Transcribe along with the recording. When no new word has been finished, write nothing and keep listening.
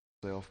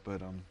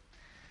But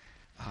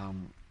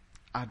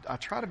I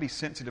try to be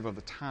sensitive of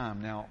the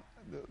time. Now,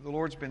 the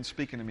Lord's been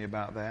speaking to me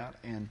about that,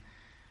 and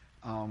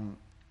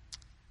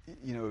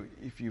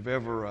if you've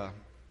ever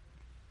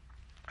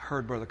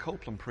heard Brother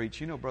Copeland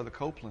preach, Brother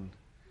Copeland,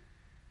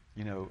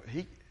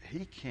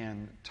 he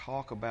can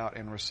talk about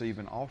and receive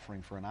an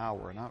offering for an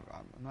hour, and I'm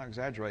not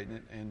exaggerating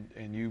it,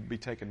 and you be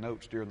taking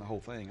notes during the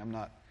whole thing.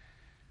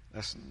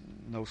 That's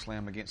no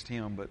slam against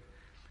him, but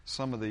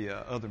some of the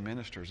other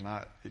ministers, and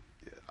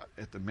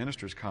at the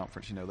ministers'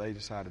 conference, they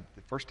decided,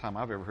 the first time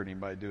I've ever heard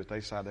anybody do it, they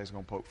decided they was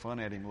going to poke fun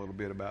at him a little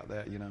bit about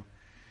that,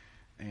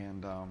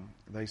 and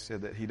they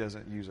said that he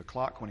doesn't use a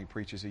clock when he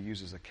preaches, he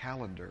uses a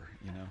calendar,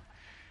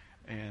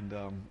 and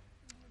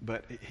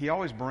but he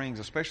always brings,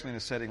 especially in a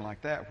setting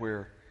like that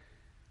where,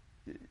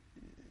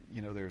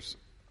 there's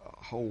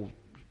a whole,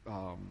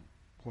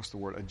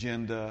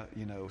 agenda,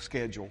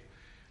 schedule,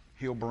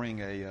 he'll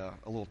bring a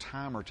little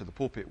timer to the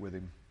pulpit with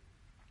him.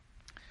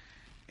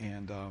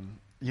 And,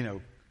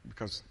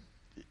 because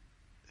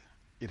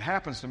it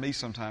happens to me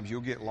sometimes,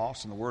 you'll get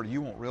lost in the Word, you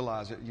won't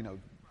realize it,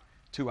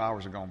 2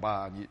 hours have gone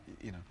by,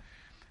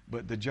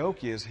 But the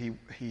joke is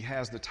he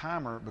has the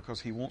timer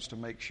because he wants to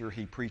make sure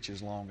he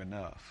preaches long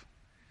enough.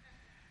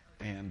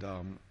 And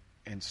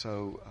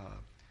so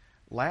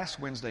last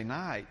Wednesday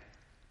night,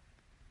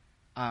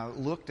 I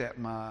looked at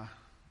my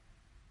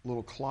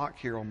little clock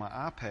here on my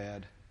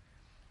iPad,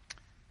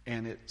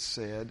 and it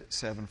said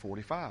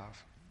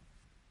 7:45.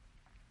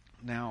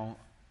 Now,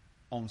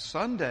 on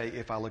Sunday,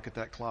 if I look at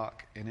that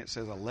clock and it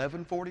says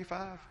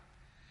 11:45,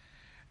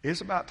 it's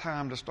about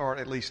time to start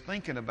at least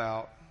thinking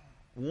about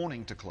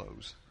wanting to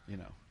close,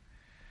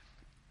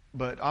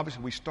 But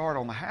obviously we start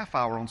on the half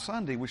hour on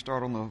Sunday, we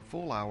start on the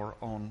full hour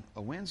on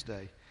a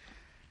Wednesday.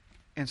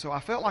 And so I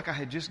felt like I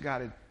had just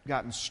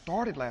gotten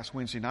started last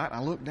Wednesday night, and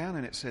I looked down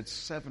and it said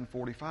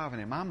 7:45,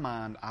 and in my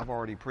mind, I've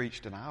already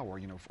preached an hour,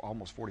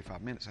 almost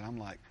 45 minutes, and I'm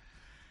like,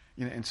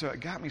 and so it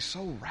got me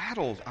so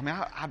rattled. I mean,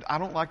 I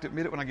don't like to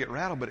admit it when I get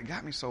rattled, but it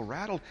got me so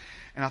rattled.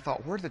 And I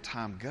thought, where did the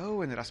time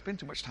go? And did I spend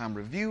too much time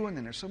reviewing?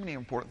 And there's so many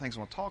important things I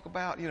want to talk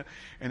about, And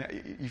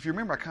if you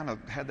remember, I kind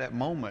of had that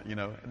moment,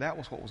 That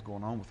was what was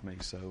going on with me.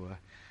 So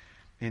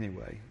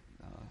anyway,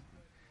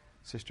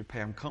 Sister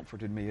Pam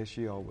comforted me as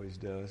she always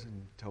does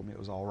and told me it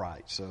was all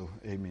right. So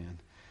amen.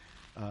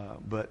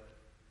 But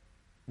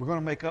we're going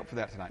to make up for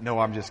that tonight. No,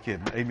 I'm just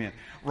kidding. Amen.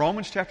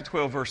 Romans chapter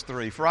 12, verse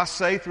 3. For I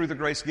say through the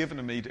grace given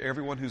to me to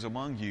everyone who's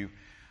among you,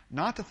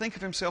 not to think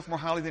of himself more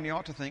highly than he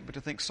ought to think, but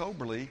to think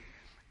soberly,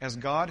 as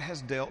God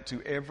has dealt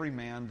to every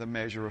man the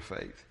measure of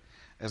faith.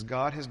 As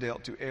God has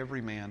dealt to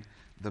every man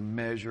the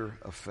measure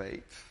of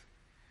faith.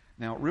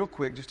 Now, real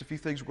quick, just a few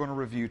things we're going to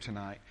review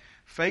tonight.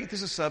 Faith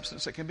is a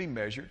substance that can be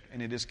measured,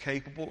 and it is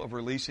capable of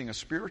releasing a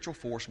spiritual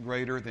force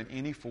greater than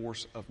any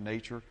force of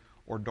nature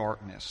or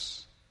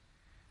darkness.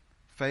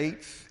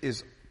 Faith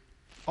is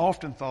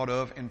often thought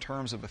of in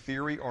terms of a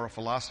theory or a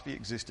philosophy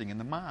existing in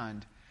the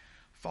mind.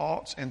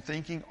 Thoughts and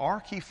thinking are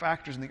key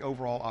factors in the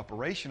overall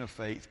operation of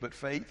faith, but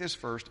faith is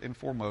first and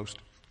foremost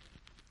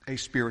a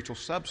spiritual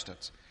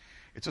substance.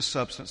 It's a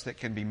substance that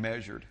can be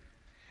measured.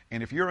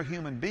 And if you're a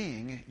human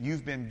being,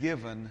 you've been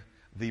given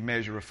the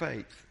measure of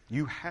faith.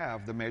 You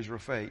have the measure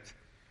of faith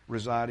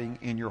residing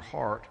in your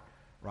heart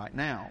right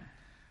now.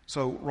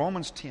 So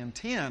Romans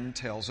 10:10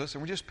 tells us,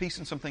 and we're just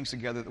piecing some things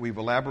together that we've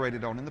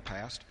elaborated on in the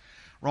past.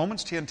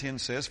 Romans 10:10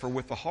 says, for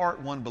with the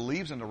heart one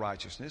believes unto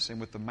righteousness, and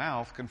with the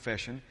mouth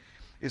confession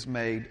is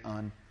made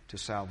unto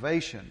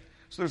salvation.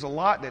 So there's a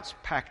lot that's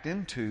packed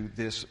into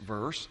this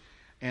verse,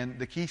 and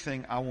the key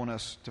thing I want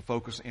us to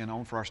focus in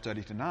on for our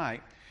study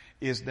tonight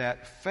is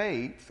that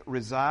faith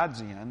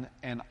resides in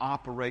and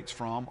operates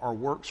from or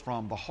works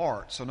from the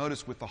heart. So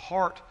notice, with the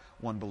heart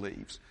one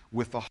believes.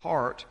 With the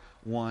heart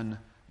one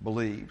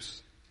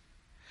believes.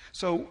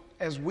 So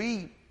as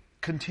we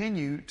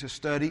continue to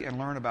study and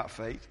learn about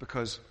faith,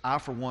 because I,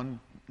 for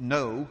one,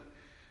 know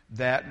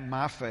that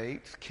my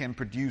faith can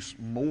produce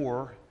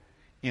more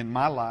in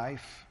my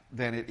life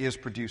than it is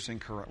producing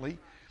currently,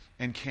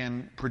 and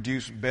can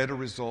produce better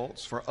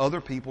results for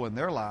other people in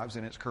their lives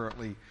than it's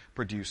currently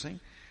producing.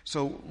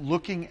 So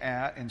looking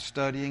at and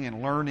studying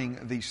and learning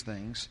these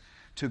things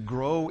to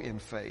grow in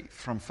faith,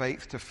 from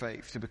faith,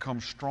 to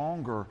become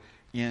stronger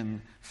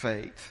in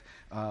faith,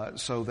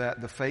 so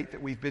that the faith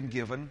that we've been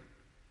given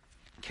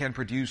can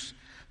produce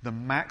the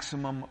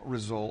maximum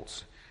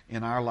results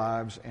in our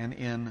lives and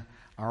in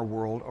our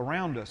world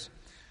around us.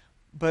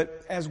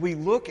 But as we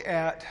look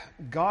at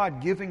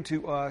God giving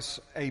to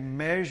us a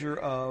measure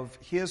of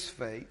His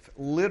faith,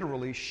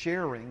 literally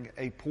sharing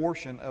a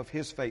portion of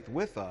His faith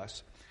with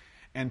us,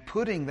 and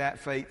putting that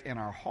faith in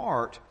our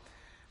heart,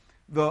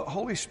 the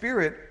Holy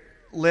Spirit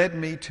led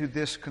me to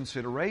this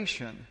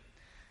consideration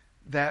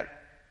that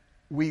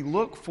we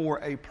look for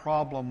a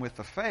problem with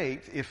the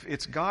faith. If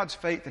it's God's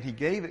faith that He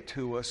gave it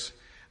to us,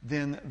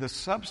 then the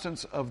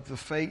substance of the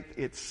faith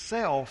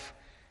itself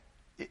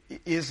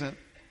isn't,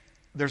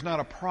 there's not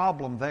a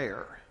problem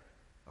there.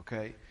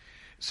 Okay?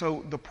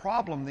 So the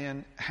problem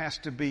then has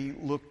to be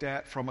looked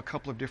at from a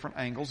couple of different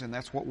angles, and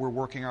that's what we're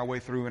working our way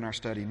through in our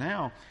study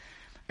now.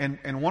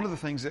 And one of the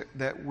things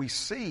that we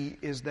see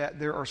is that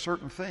there are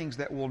certain things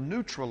that will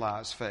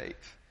neutralize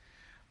faith.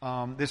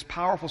 This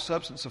powerful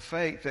substance of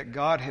faith that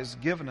God has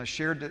given us,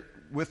 shared it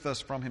with us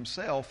from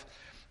Himself,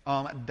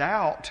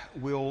 doubt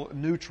will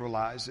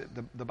neutralize it.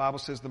 The Bible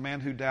says the man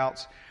who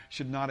doubts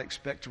should not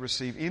expect to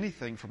receive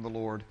anything from the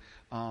Lord,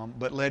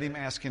 but let him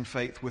ask in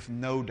faith with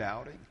no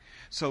doubting.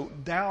 So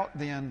doubt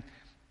then,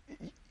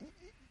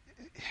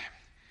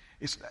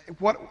 it's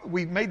what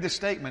we made this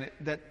statement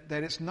that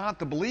it's not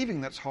the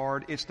believing that's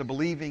hard, it's the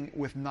believing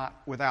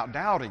without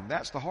doubting.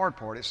 That's the hard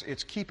part.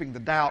 It's keeping the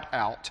doubt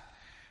out,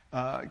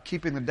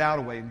 keeping the doubt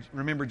away.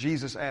 Remember,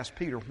 Jesus asked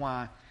Peter,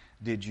 "Why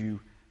did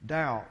you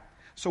doubt?"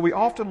 So we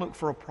often look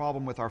for a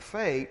problem with our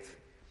faith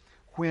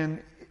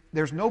when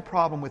there's no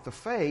problem with the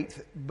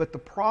faith, but the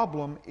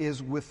problem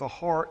is with the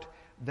heart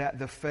that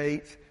the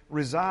faith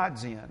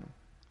resides in.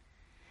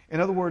 In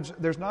other words,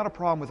 there's not a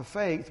problem with the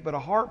faith, but a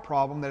heart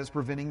problem that is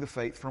preventing the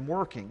faith from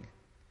working.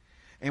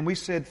 And we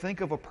said, think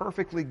of a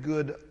perfectly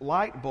good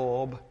light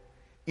bulb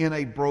in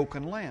a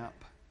broken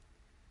lamp.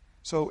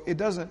 So it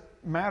doesn't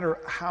matter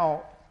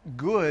how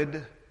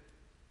good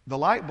the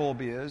light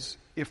bulb is,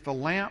 if the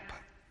lamp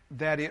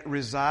that it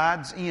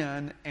resides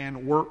in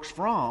and works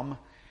from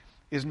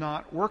is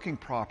not working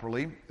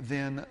properly,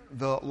 then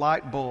the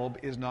light bulb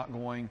is not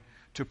going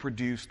to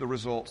produce the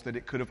results that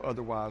it could have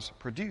otherwise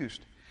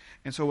produced.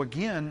 And so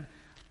again,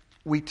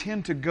 we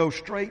tend to go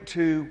straight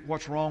to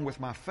what's wrong with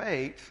my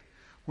faith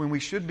when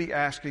we should be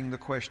asking the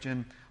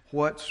question,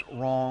 what's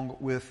wrong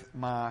with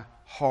my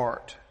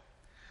heart?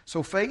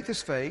 So faith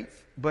is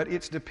faith, but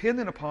it's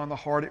dependent upon the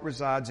heart it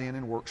resides in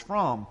and works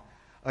from.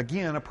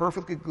 Again, a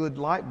perfectly good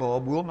light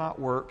bulb will not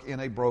work in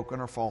a broken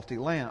or faulty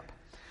lamp.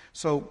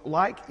 So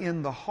like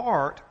in the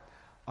heart,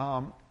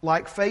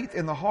 like faith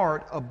in the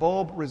heart, a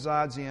bulb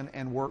resides in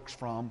and works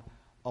from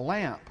a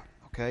lamp.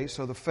 Okay,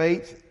 so the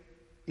faith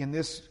in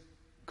this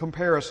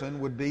comparison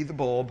would be the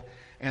bulb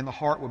and the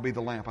heart would be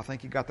the lamp. I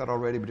think you got that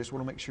already, but just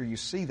want to make sure you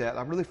see that.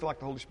 I really feel like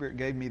the Holy Spirit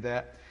gave me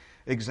that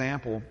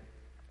example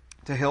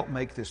to help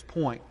make this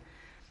point.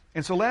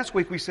 And so last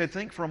week we said,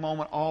 think for a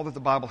moment all that the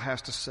Bible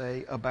has to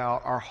say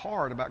about our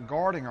heart, about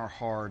guarding our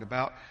heart,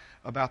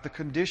 about the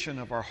condition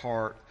of our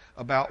heart,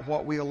 about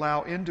what we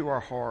allow into our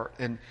heart,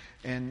 and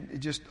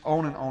just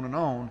on and on and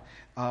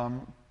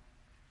on.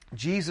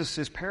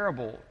 Jesus'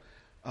 parable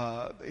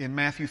in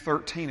Matthew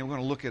 13, and we're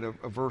going to look at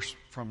a verse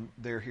from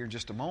there here in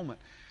just a moment.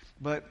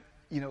 But,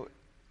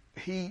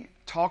 He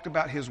talked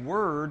about His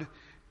Word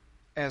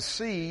as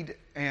seed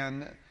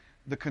and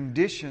the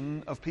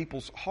condition of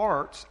people's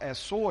hearts as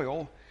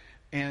soil,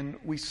 and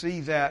we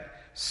see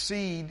that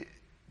seed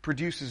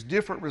produces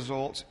different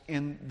results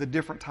in the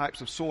different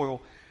types of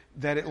soil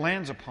that it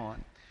lands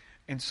upon.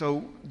 And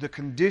so the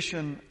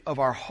condition of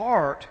our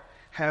heart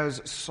has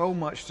so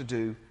much to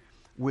do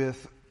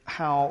with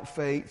how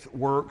faith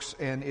works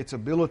and its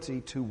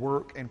ability to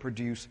work and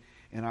produce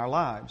in our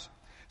lives.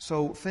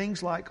 So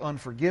things like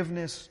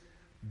unforgiveness,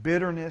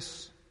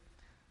 bitterness,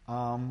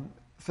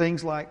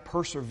 things like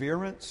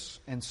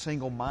perseverance and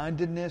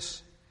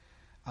single-mindedness,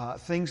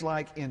 things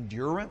like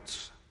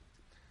endurance,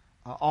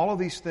 all of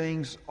these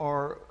things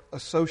are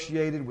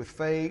associated with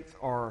faith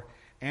or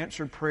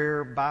answered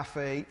prayer by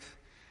faith.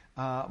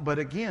 But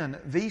again,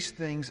 these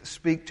things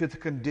speak to the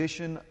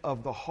condition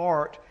of the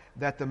heart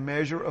that the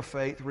measure of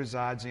faith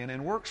resides in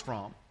and works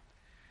from.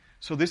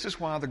 So this is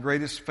why the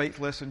greatest faith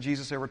lesson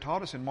Jesus ever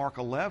taught us in Mark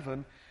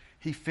 11,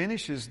 He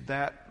finishes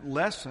that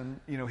lesson,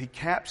 He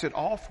caps it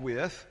off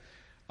with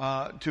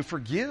to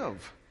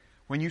forgive.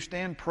 When you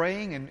stand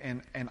praying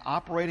and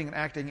operating and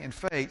acting in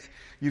faith,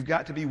 you've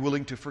got to be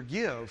willing to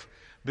forgive.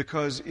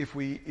 Because if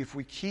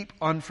we keep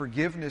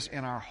unforgiveness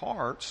in our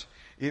hearts,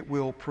 it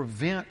will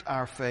prevent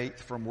our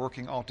faith from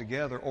working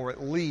altogether, or at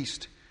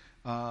least,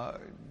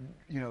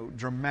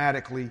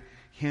 dramatically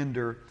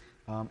hinder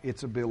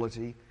its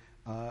ability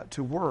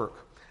to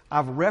work.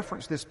 I've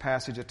referenced this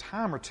passage a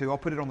time or two. I'll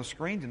put it on the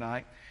screen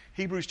tonight.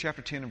 Hebrews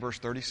chapter 10 and verse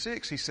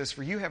 36. He says,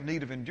 "For you have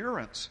need of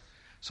endurance,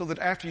 so that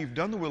after you've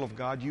done the will of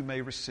God, you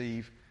may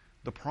receive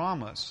the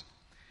promise."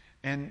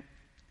 And,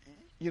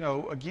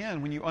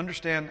 again, when you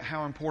understand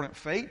how important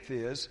faith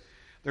is,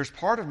 there's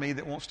part of me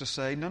that wants to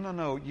say,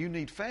 no, you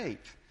need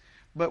faith.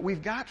 But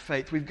we've got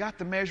faith. We've got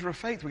the measure of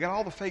faith. We've got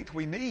all the faith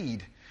we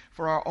need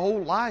for our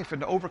whole life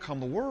and to overcome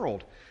the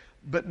world.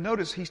 But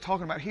notice he's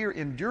talking about here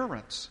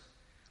endurance.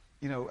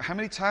 How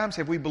many times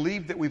have we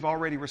believed that we've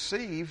already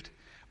received,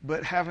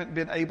 but haven't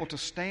been able to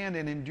stand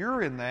and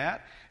endure in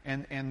that,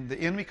 and the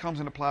enemy comes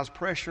and applies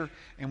pressure,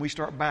 and we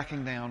start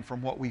backing down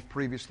from what we've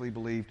previously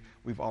believed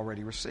we've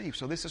already received.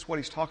 So this is what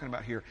he's talking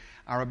about here,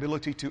 our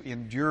ability to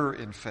endure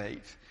in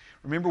faith.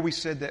 Remember, we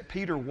said that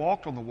Peter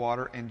walked on the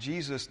water, and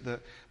Jesus, the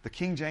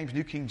King James,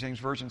 New King James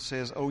Version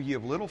says, "O ye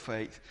of little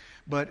faith,"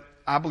 but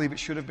I believe it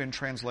should have been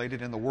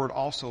translated, and the word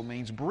also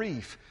means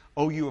brief.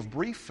 "O you of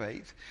brief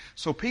faith."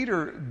 So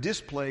Peter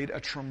displayed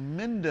a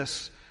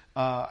tremendous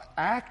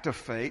act of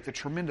faith, a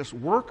tremendous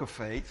work of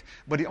faith,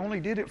 but he only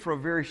did it for a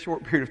very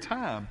short period of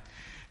time.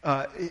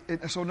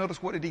 So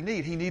notice, what did he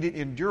need? He needed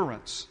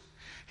endurance.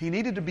 He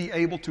needed to be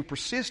able to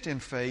persist in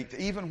faith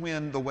even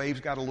when the waves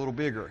got a little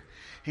bigger.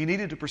 He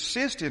needed to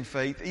persist in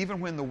faith even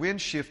when the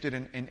wind shifted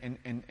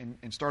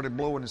and started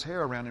blowing his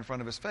hair around in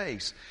front of his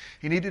face.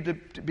 He needed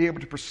to be able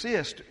to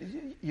persist,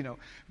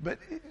 But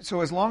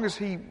so as long as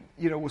he,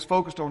 was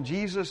focused on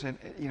Jesus and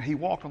he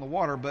walked on the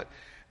water, but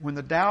when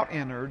the doubt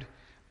entered,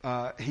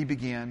 he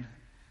began,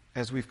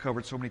 as we've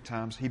covered so many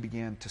times, he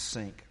began to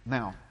sink.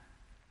 Now,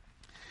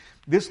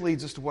 this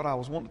leads us to what I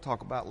was wanting to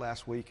talk about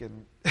last week,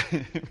 and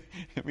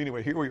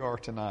anyway, here we are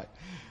tonight.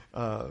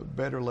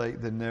 Better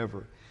late than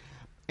never.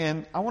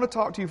 And I want to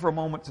talk to you for a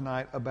moment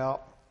tonight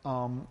about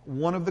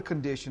one of the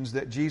conditions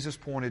that Jesus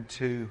pointed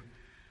to.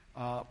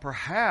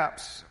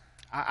 Perhaps,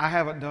 I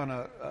haven't done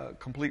a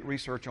complete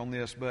research on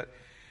this, but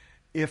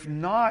if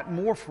not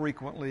more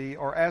frequently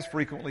or as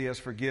frequently as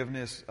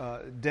forgiveness,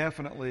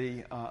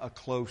 definitely a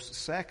close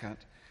second,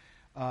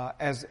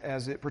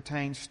 as it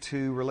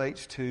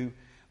relates to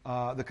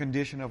the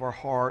condition of our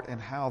heart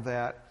and how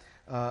that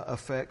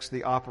affects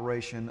the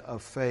operation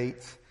of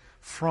faith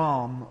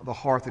from the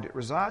heart that it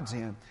resides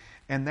in.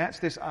 And that's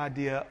this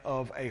idea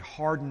of a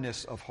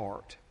hardness of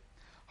heart.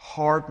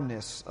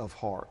 Hardness of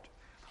heart.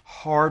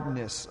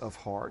 Hardness of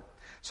heart.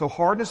 So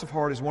hardness of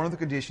heart is one of the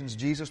conditions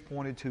Jesus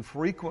pointed to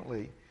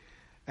frequently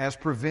as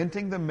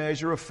preventing the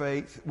measure of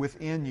faith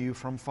within you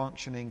from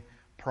functioning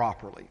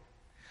properly.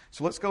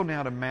 So let's go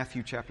now to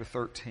Matthew chapter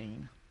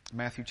 13.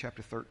 Matthew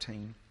chapter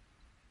 13.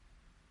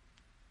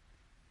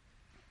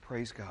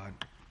 Praise God.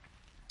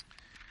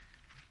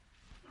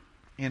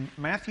 In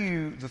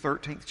Matthew, the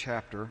 13th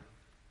chapter,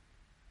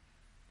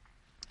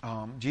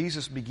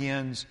 Jesus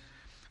begins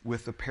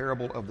with the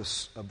parable of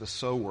the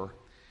sower.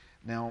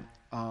 Now,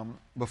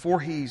 before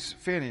he's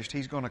finished,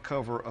 he's going to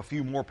cover a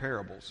few more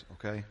parables,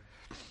 okay?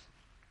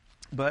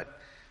 But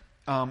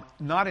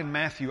not in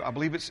Matthew. I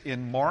believe it's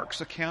in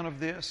Mark's account of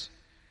this.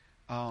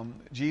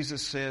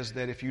 Jesus says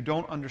that if you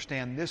don't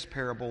understand this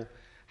parable,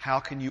 how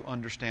can you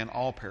understand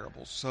all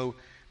parables? So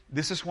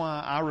this is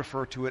why I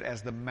refer to it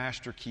as the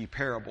master key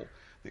parable.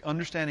 The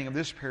understanding of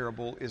this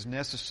parable is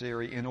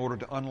necessary in order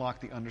to unlock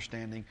the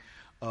understanding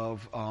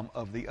of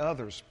the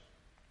others.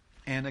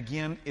 And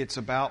again, it's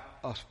about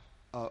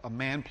a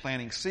man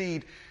planting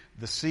seed.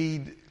 The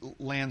seed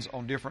lands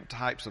on different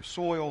types of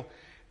soil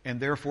and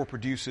therefore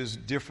produces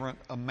different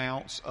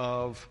amounts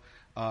of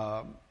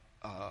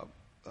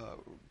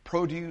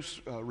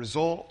produce,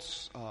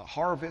 results,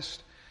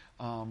 harvest,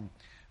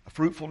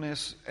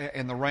 fruitfulness.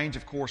 And the range,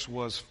 of course,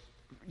 was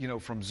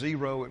from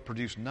 0, it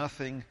produced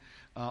nothing,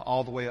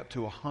 all the way up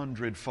to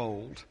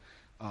 100-fold.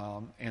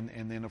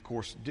 And then, of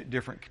course,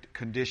 different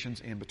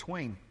conditions in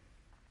between.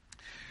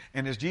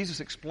 And as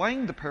Jesus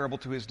explained the parable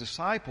to his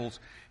disciples,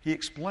 he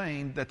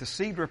explained that the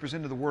seed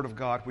represented the Word of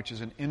God, which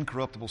is an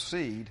incorruptible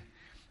seed,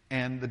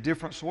 and the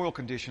different soil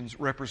conditions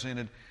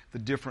represented the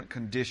different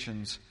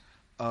conditions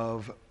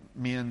of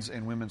men's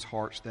and women's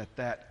hearts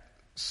that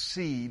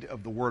seed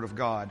of the Word of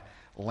God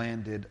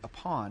landed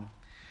upon.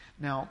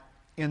 Now,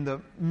 in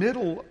the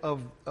middle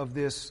of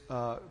this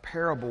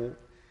parable,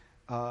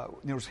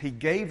 he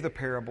gave the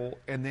parable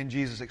and then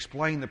Jesus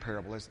explained the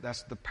parable.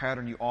 That's the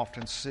pattern you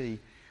often see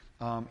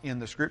in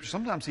the Scripture.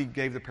 Sometimes he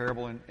gave the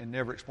parable and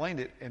never explained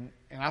it, and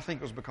I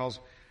think it was because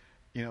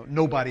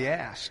nobody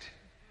asked.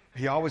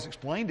 He always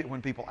explained it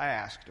when people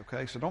asked.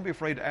 Okay, so don't be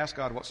afraid to ask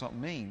God what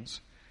something means,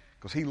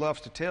 because He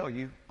loves to tell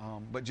you.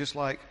 But just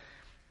like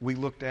we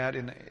looked at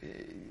in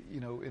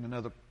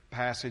another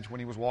passage when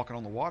he was walking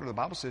on the water, the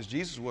Bible says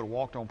Jesus would have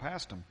walked on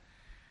past him.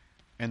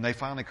 And they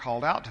finally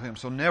called out to him.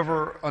 So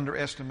never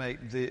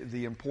underestimate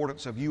the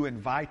importance of you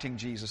inviting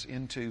Jesus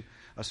into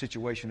a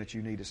situation that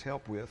you need his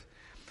help with.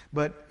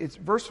 But it's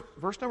verse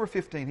number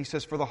 15. He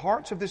says, "For the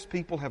hearts of this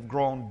people have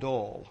grown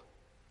dull.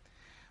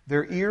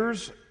 Their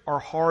ears are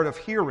hard of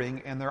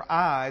hearing, and their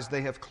eyes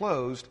they have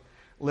closed,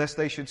 lest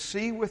they should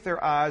see with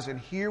their eyes and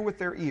hear with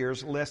their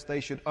ears, lest they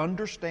should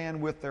understand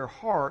with their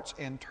hearts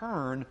and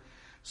turn,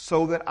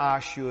 so that I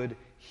should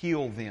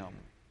heal them."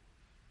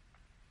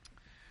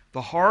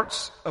 The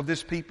hearts of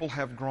this people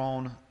have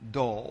grown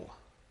dull.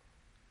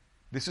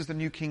 This is the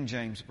New King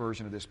James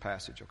Version of this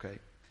passage, okay?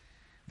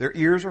 Their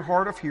ears are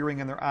hard of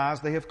hearing, and their eyes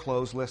they have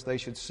closed, lest they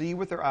should see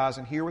with their eyes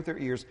and hear with their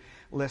ears,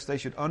 lest they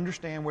should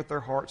understand with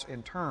their hearts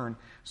and turn,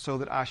 so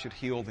that I should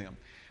heal them.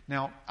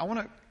 Now, I want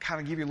to kind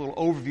of give you a little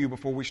overview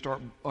before we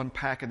start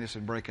unpacking this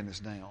and breaking this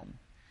down.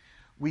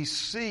 We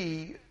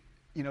see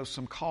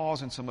some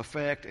cause and some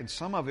effect, and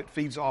some of it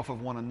feeds off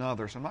of one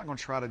another. So I'm not going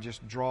to try to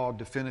just draw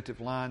definitive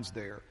lines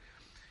there.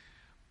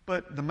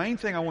 But the main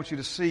thing I want you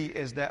to see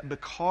is that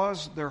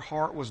because their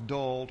heart was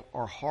dulled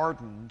or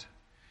hardened,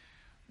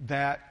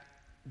 that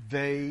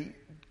they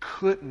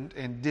couldn't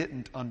and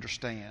didn't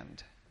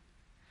understand.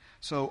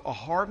 So a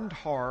hardened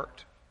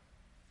heart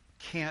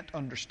can't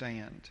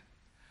understand.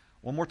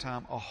 One more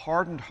time, a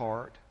hardened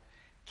heart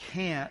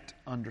can't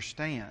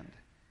understand.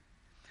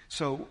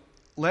 So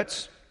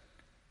let's,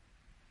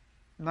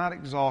 not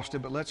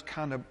exhaustive, but let's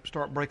kind of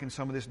start breaking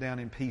some of this down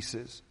in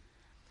pieces.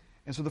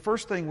 And so the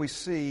first thing we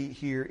see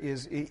here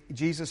is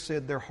Jesus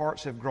said their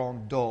hearts have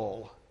grown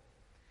dull.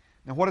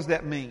 Now what does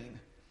that mean?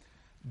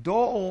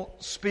 Dull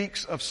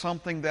speaks of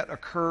something that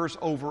occurs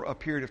over a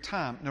period of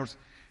time. In other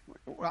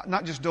words,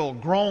 not just dull,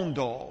 grown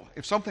dull.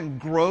 If something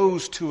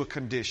grows to a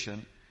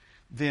condition,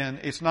 then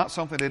it's not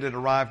something that it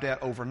arrived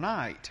at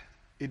overnight.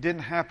 It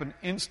didn't happen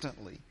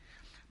instantly,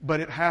 but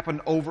it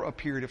happened over a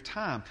period of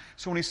time.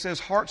 So when he says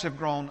hearts have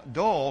grown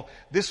dull,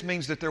 this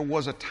means that there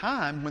was a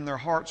time when their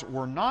hearts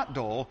were not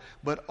dull,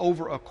 but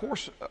over a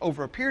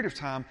period of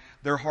time,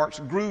 their hearts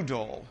grew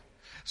dull.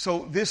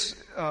 So this,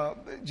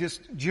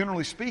 just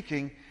generally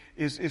speaking,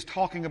 is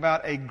talking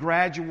about a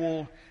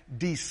gradual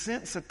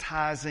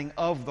desensitizing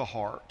of the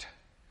heart.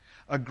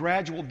 A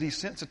gradual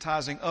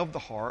desensitizing of the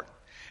heart,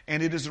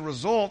 and it is a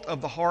result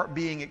of the heart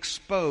being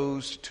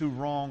exposed to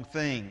wrong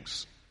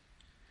things.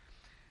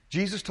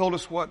 Jesus told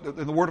us and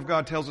the Word of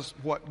God tells us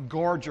what,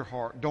 guard your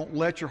heart. Don't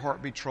let your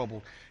heart be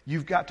troubled.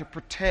 You've got to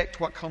protect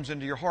what comes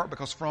into your heart,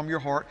 because from your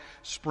heart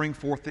spring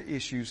forth the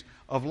issues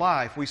of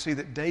life. We see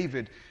that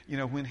David,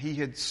 when he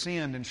had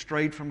sinned and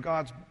strayed from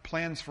God's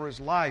plans for his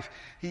life,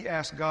 he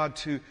asked God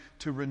to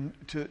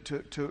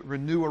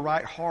renew a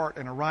right heart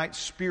and a right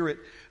spirit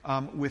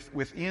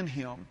within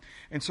him.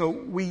 And so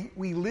we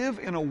live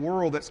in a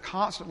world that's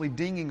constantly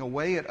dinging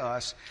away at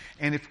us,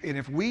 and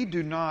if we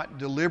do not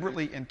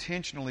deliberately,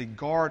 intentionally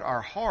guard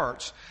our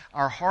hearts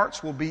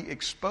will be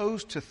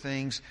exposed to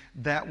things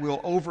that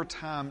will over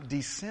time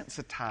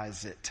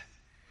desensitize it.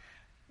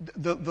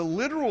 The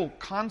literal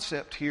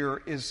concept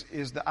here is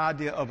the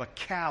idea of a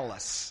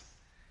callus.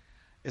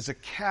 Is a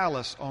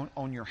callus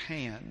on your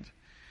hand.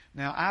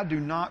 Now, I do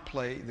not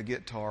play the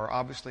guitar.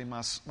 Obviously,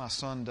 my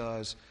son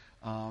does.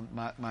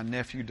 My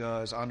nephew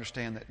does. I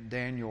understand that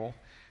Daniel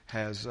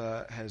has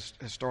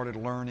started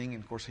learning,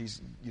 and of course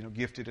he's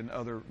gifted in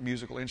other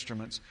musical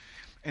instruments,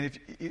 and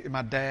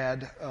my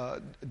dad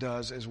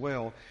does as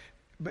well.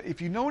 But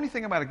if you know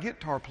anything about a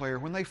guitar player,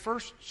 when they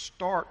first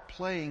start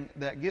playing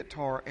that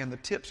guitar and the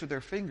tips of their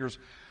fingers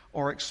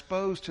are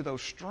exposed to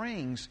those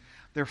strings,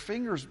 their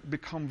fingers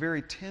become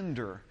very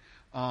tender.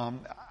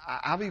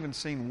 I've even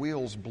seen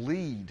Will's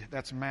bleed.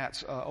 That's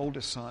Matt's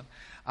oldest son.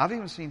 I've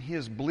even seen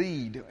his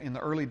bleed in the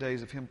early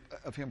days of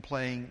him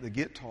playing the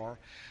guitar.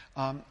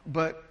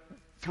 But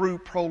through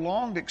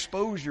prolonged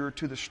exposure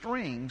to the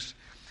strings,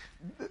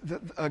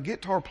 a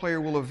guitar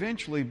player will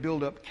eventually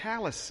build up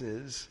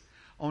calluses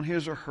on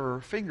his or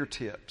her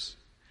fingertips.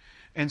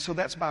 And so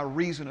that's by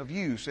reason of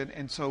use.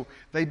 And so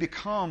they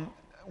become,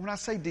 when I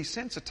say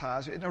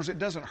desensitized, it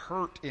doesn't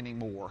hurt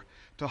anymore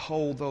to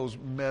hold those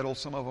metal.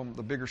 Some of them,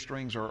 the bigger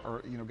strings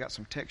are got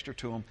some texture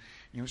to them,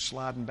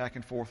 sliding back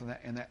and forth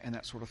and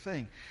that sort of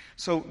thing.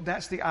 So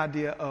that's the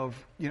idea of,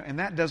 and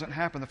that doesn't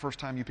happen the first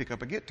time you pick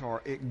up a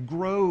guitar. It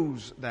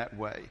grows that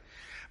way.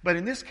 But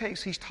in this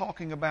case, he's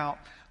talking about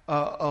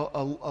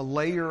a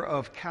layer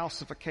of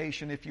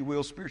calcification, if you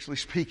will, spiritually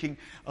speaking,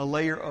 a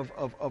layer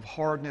of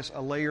hardness,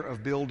 a layer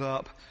of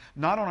buildup,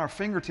 not on our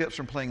fingertips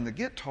from playing the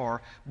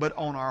guitar, but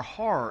on our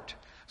heart,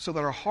 so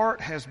that our heart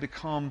has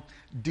become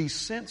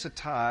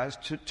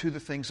desensitized to the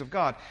things of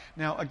God.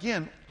 Now,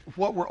 again,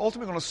 what we're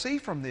ultimately going to see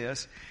from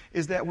this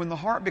is that when the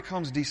heart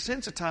becomes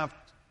desensitized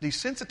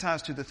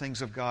to the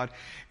things of God,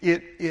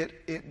 it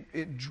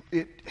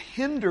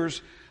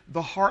hinders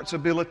the heart's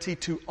ability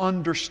to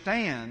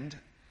understand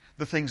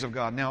the things of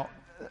God. Now,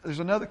 there's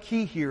another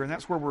key here, and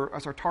that's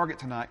our target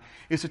tonight,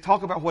 is to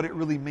talk about what it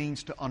really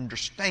means to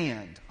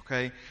understand.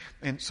 Okay,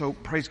 and so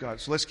praise God.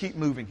 So let's keep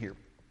moving here.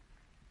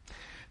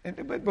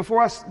 But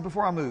before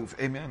I move,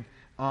 amen.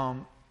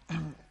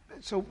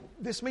 So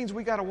this means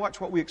we got to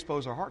watch what we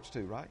expose our hearts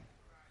to, right?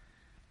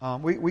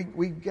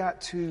 We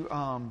got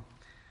to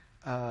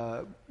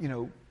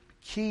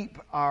keep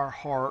our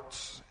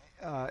hearts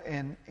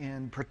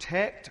and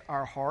protect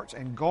our hearts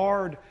and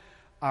guard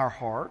our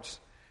hearts.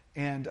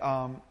 And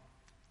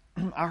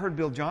I heard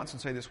Bill Johnson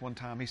say this one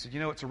time. He said,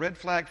 it's a red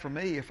flag for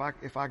me if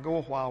I go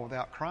a while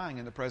without crying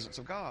in the presence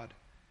of God.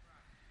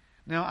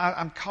 Now,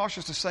 I'm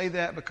cautious to say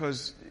that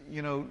because,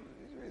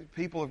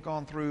 people have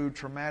gone through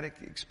traumatic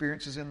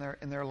experiences in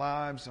their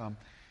lives. And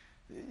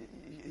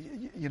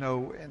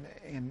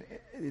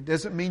it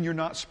doesn't mean you're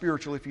not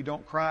spiritual if you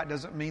don't cry. It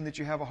doesn't mean that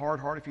you have a hard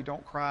heart if you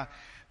don't cry.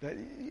 That,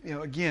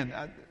 again,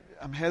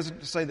 I'm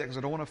hesitant to say that because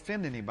I don't want to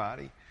offend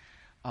anybody.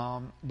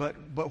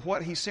 But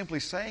what he's simply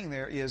saying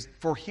there is,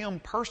 for him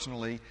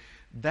personally,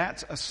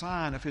 that's a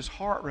sign of his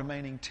heart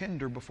remaining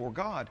tender before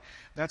God.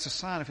 That's a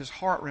sign of his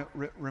heart,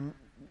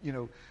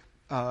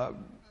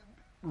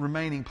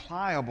 remaining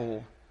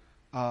pliable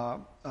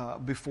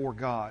before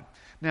God.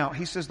 Now,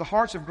 he says the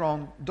hearts have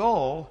grown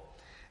dull,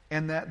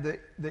 and that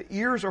the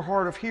ears are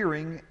hard of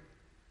hearing,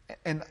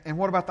 and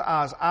what about the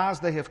eyes? Eyes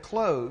they have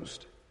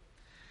closed.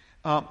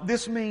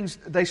 This means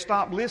they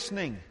stopped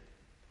listening.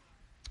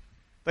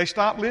 They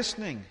stopped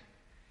listening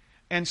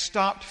and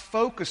stopped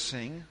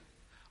focusing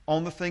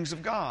on the things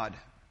of God.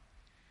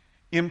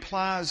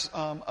 Implies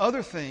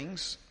other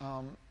things.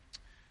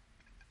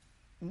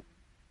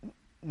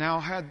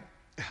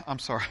 I'm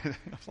sorry. I'm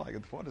like,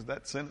 what does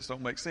that sentence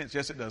don't make sense?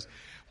 Yes, it does.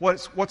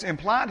 What's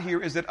implied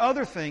here is that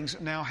other things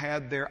now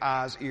had their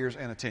eyes, ears,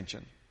 and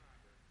attention.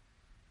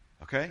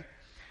 Okay?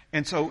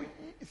 And so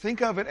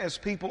think of it as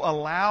people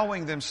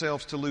allowing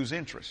themselves to lose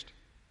interest.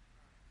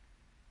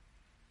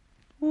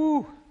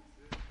 Woo.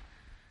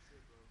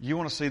 You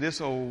want to see this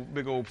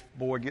big old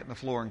boy get on the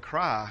floor and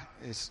cry.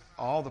 It's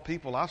all the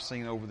people I've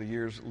seen over the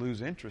years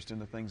lose interest in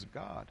the things of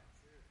God.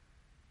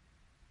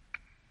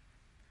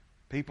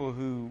 People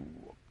who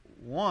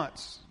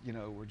once,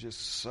 were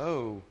just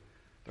so,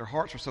 their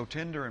hearts were so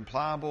tender and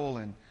pliable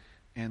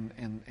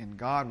and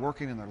God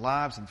working in their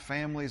lives and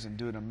families and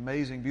doing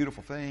amazing,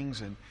 beautiful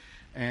things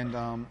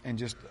and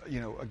just,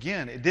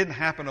 again, it didn't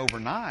happen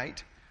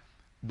overnight,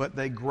 but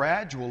they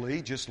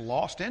gradually just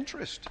lost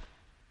interest.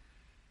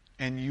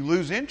 And you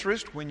lose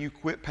interest when you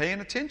quit paying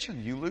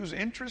attention. You lose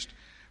interest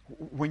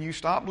when you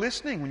stop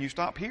listening, when you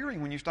stop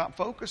hearing, when you stop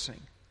focusing.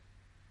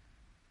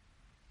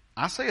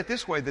 I say it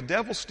this way, the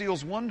devil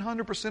steals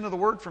 100% of the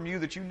word from you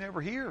that you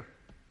never hear.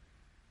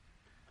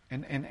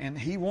 And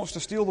he wants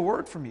to steal the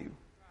word from you.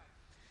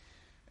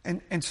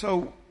 And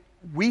so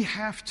we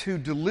have to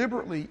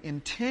deliberately,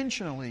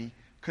 intentionally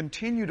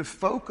continue to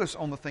focus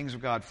on the things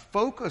of God.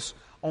 Focus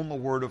on the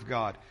Word of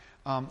God.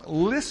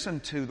 Listen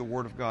to the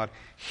Word of God.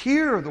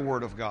 Hear the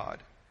Word of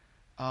God.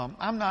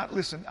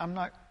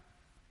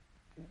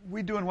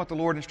 We're doing what the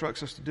Lord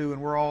instructs us to do,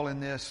 and we're all in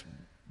this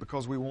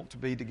because we want to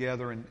be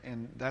together,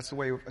 and that's the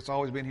way it's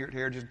always been here at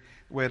Heritage,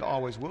 the way it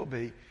always will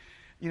be.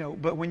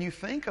 But when you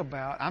think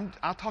about,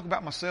 I'll talk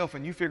about myself,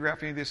 and you figure out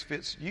if any of this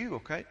fits you,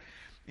 okay?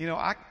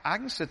 I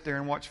can sit there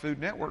and watch Food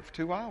Network for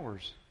 2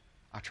 hours.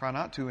 I try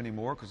not to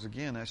anymore because,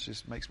 again, that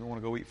just makes me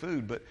want to go eat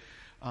food. But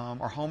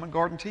or Home and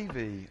Garden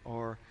TV,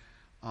 or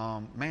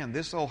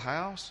This Old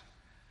House.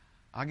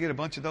 I get a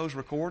bunch of those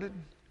recorded.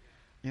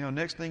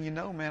 Next thing you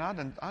know, man,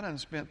 I done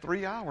spent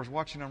 3 hours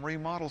watching them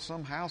remodel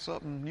some house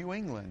up in New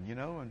England.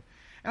 And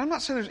I'm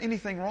not saying there's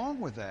anything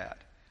wrong with that.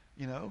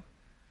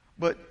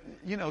 But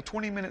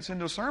 20 minutes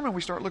into a sermon,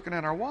 we start looking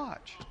at our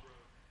watch.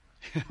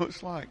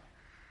 It's like,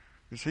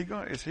 he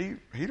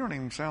don't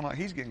even sound like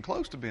he's getting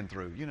close to being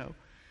through.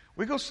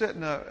 We go sit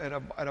in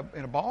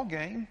a ball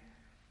game.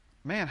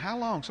 Man, how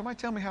long? Somebody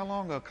tell me how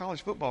long a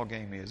college football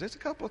game is. It's a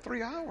couple of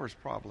 3 hours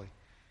probably.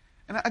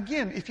 And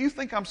again, if you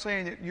think I'm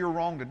saying that you're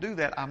wrong to do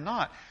that, I'm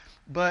not.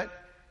 But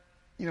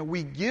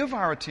we give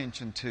our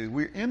attention to.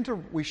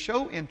 We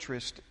show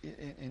interest.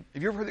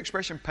 Have you ever heard the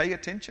expression "pay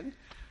attention"?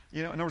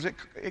 In other words,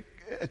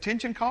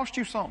 attention costs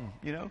you something.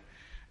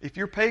 If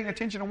you're paying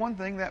attention to one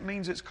thing, that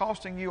means it's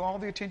costing you all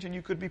the attention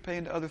you could be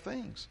paying to other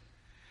things.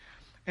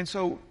 And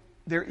so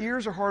their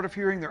ears are hard of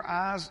hearing, their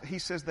eyes, he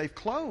says, they've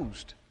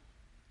closed.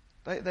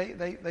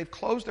 They've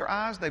closed their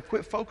eyes, they've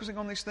quit focusing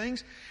on these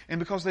things, and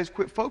because they've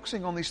quit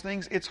focusing on these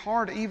things, it's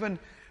hard even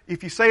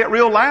if you say it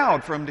real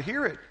loud for them to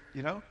hear it,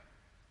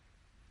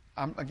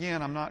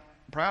 I'm not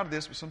proud of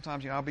this, but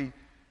sometimes I'll be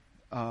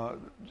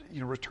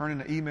returning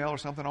an email or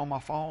something on my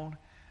phone,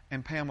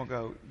 and Pam will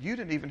go, "You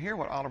didn't even hear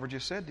what Oliver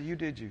just said to you,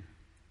 did you?"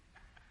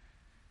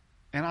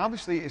 And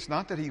obviously, it's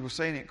not that he was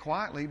saying it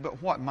quietly,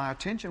 but what? My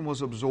attention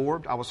was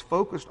absorbed. I was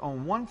focused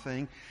on one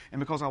thing.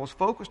 And because I was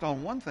focused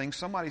on one thing,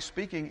 somebody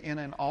speaking in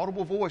an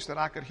audible voice that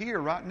I could hear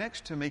right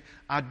next to me,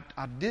 I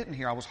didn't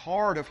hear. I was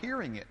hard of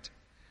hearing it.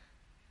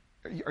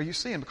 Are you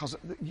seeing? Because,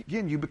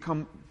 again, you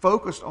become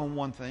focused on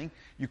one thing.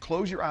 You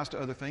close your eyes to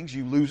other things.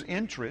 You lose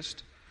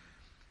interest.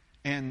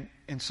 And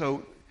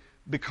so,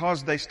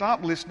 because they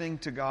stopped listening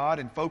to God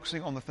and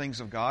focusing on the things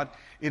of God,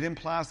 it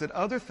implies that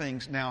other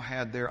things now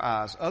had their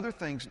eyes. Other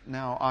things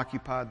now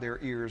occupied their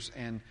ears,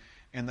 and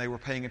they were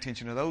paying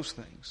attention to those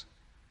things.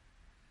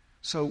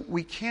 So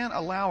we can't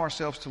allow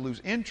ourselves to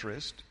lose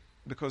interest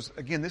because,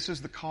 again, this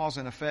is the cause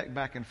and effect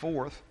back and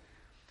forth.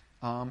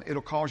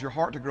 It'll cause your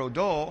heart to grow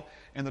dull,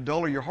 and the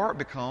duller your heart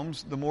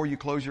becomes, the more you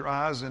close your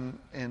eyes and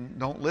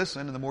don't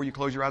listen, and the more you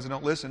close your eyes and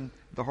don't listen,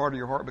 the harder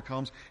your heart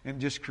becomes, and it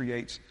just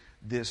creates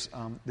this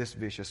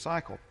vicious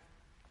cycle.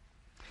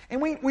 And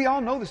we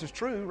all know this is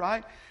true,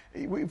 right?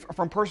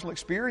 From personal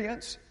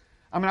experience.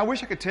 I mean, I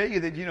wish I could tell you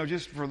that,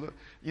 just for the,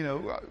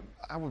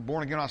 I was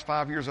born again when I was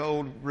 5 years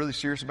old, really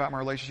serious about my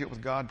relationship with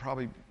God,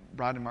 probably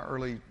right in my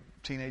early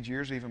teenage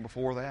years, even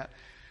before that.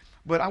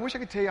 But I wish I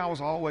could tell you I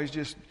was always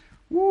just,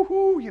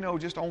 woohoo,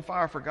 just on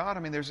fire for God. I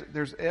mean,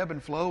 there's ebb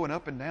and flow and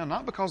up and down,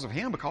 not because of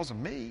Him, because of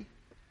me.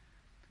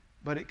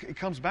 But it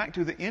comes back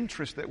to the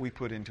interest that we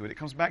put into it. It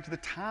comes back to the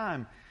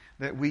time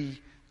that we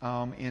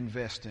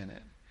invest in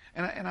it.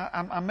 And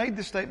I made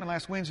this statement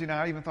last Wednesday, and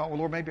I even thought, well,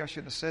 Lord, maybe I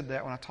shouldn't have said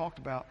that when I talked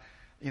about,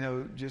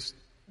 just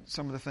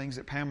some of the things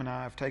that Pam and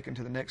I have taken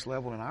to the next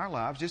level in our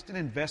lives, just an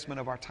investment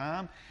of our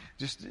time,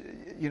 just,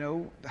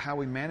 how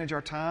we manage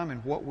our time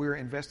and what we're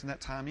investing that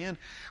time in.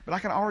 But I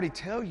can already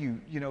tell you,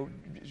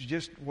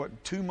 just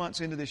 2 months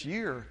into this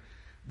year,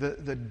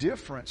 the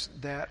difference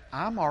that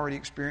I'm already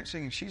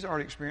experiencing and she's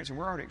already experiencing,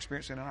 we're already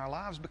experiencing in our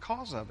lives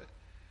because of it.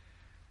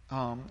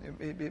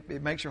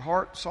 It makes your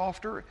heart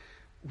softer,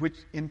 which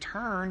in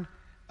turn,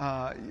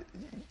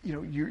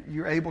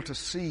 you're able to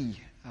see,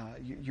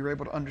 you're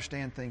able to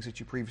understand things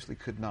that you previously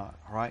could not.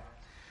 All right.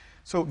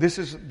 So this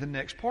is the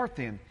next part.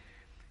 Then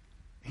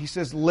he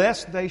says,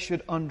 "Lest they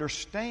should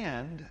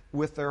understand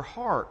with their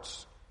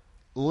hearts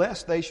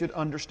lest they should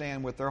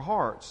understand with their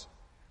hearts.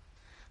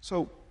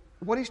 So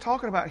what he's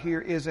talking about here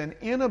is an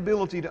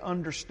inability to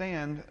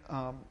understand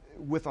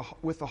with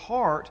the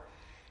heart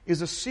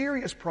is a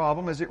serious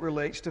problem as it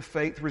relates to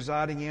faith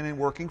residing in and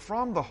working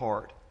from the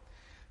heart.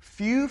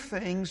 Few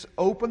things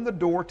open the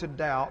door to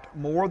doubt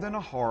more than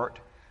a heart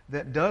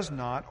that does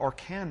not or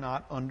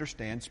cannot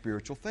understand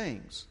spiritual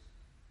things.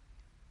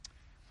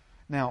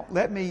 Now,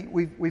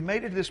 we've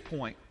made it to this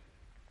point,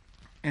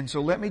 and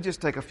so let me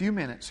just take a few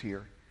minutes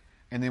here,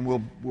 and then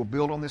we'll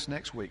build on this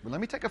next week. But let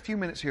me take a few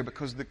minutes here,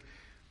 because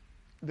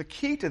the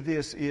key to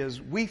this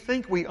is we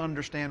think we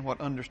understand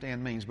what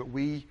understand means, but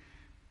we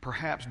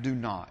perhaps do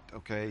not,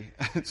 okay?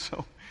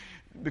 So,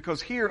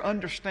 because here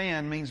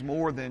understand means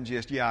more than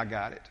just, yeah, I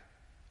got it,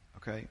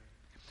 okay?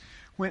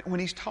 When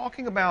he's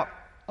talking about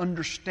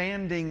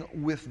understanding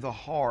with the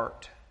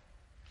heart,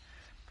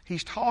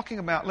 he's talking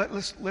about,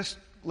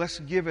 let's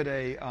give it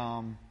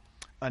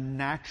a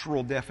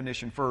natural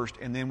definition first,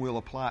 and then we'll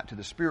apply it to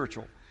the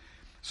spiritual.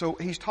 So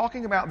he's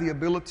talking about the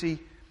ability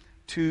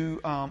to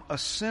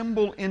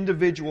assemble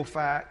individual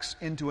facts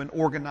into an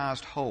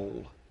organized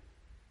whole.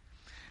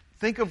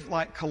 Think of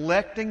like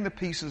collecting the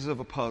pieces of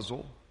a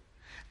puzzle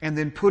and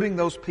then putting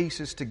those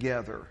pieces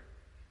together.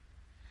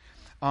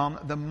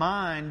 The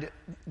mind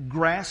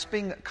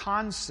grasping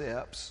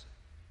concepts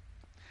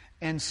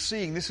and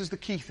seeing, this is the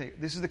key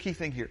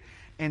thing here,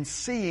 and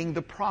seeing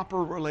the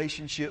proper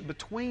relationship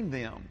between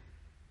them.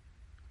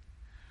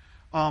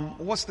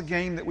 What's the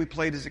game that we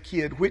played as a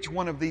kid? Which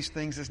one of these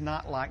things is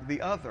not like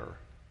the other?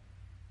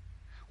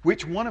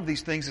 Which one of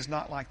these things is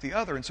not like the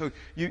other? And so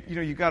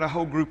you got a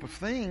whole group of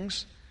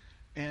things,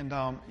 and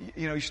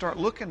you start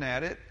looking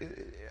at it.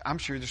 I'm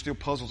sure there's still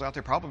puzzles out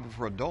there, probably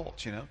for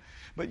adults,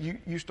 But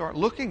you start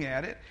looking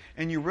at it,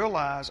 and you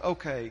realize,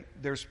 okay,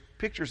 there's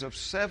pictures of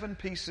 7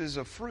 pieces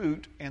of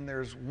fruit, and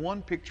there's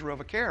 1 picture of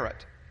a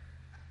carrot.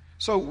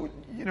 So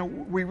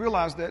we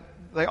realize that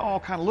they all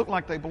kind of look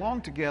like they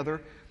belong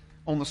together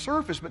on the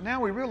surface, but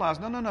now we realize,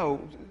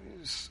 no.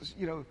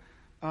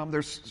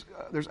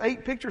 There's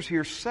 8 pictures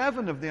here.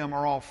 7 of them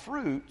are all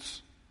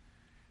fruits,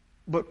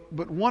 but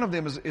one of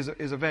them is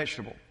a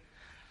vegetable.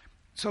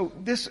 So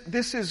this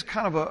is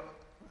kind of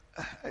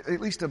at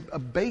least a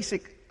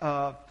basic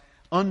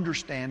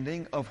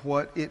understanding of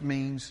what it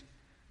means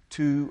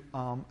to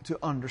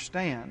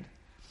understand.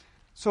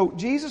 So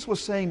Jesus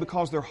was saying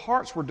because their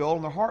hearts were dull,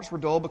 and their hearts were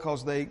dull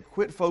because they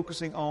quit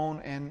focusing on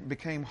and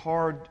became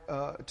hard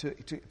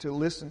to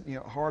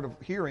listen, hard of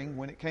hearing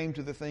when it came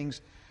to the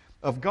things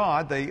of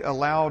God. They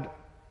allowed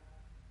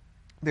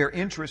their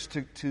interest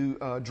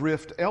to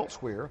drift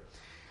elsewhere.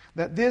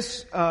 That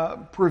this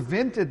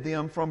prevented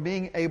them from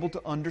being able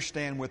to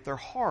understand with their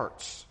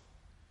hearts.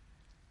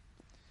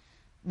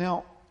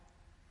 Now,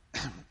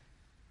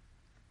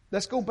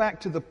 let's go back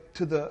to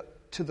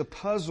the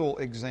puzzle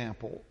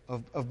example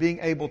of being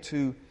able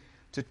to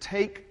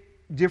take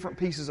different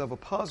pieces of a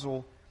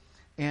puzzle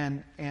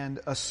and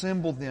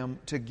assemble them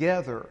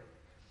together.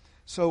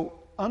 So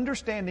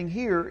understanding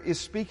here is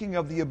speaking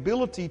of the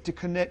ability to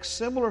connect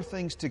similar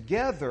things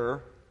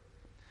together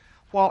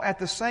while at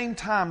the same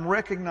time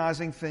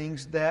recognizing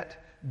things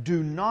that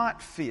do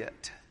not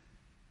fit.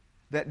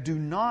 That do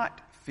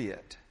not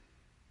fit.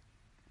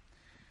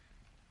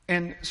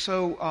 And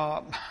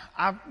so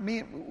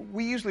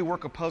we usually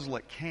work a puzzle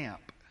at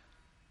camp.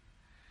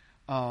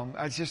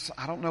 I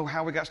don't know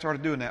how we got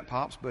started doing that,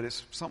 Pops, but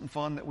it's something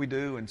fun that we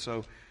do. And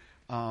so,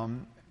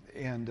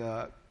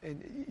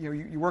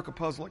 you work a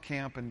puzzle at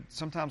camp, and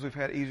sometimes we've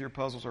had easier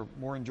puzzles or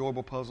more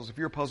enjoyable puzzles. If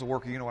you're a puzzle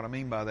worker, you know what I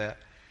mean by that.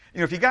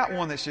 If you got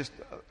one that's just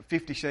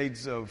 50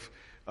 shades of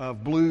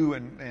blue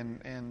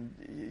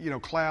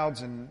and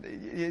clouds, and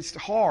it's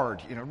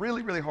hard,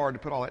 really, really hard to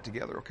put all that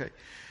together, okay?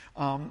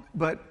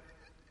 But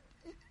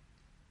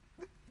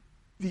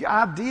the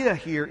idea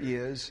here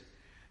is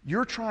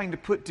you're trying to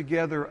put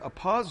together a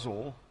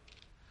puzzle,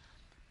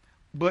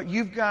 but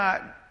you've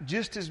got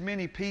just as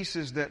many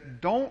pieces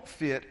that don't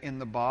fit in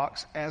the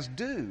box as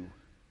do.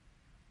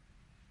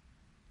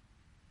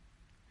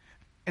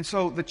 And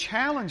so the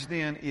challenge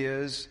then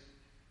is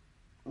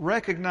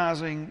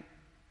recognizing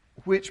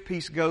which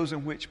piece goes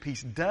and which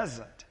piece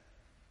doesn't.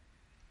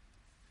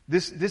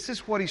 This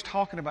is what he's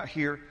talking about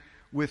here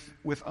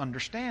with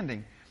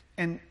understanding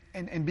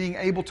and being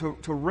able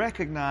to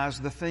recognize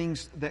the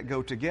things that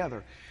go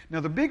together. Now,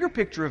 the bigger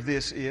picture of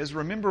this is,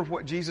 remember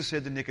what Jesus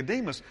said to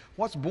Nicodemus,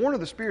 what's born of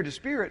the Spirit is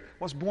spirit,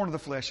 what's born of the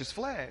flesh is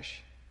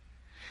flesh.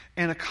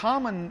 And a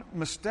common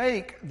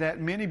mistake that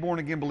many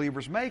born-again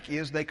believers make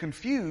is they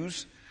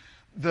confuse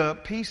the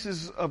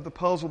pieces of the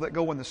puzzle that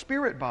go in the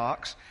spirit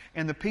box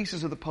and the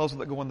pieces of the puzzle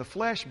that go in the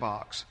flesh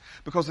box.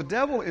 Because the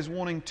devil is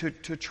wanting to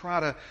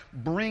try to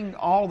bring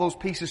all those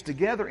pieces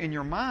together in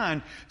your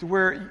mind to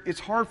where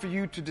it's hard for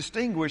you to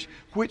distinguish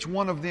which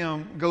one of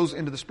them goes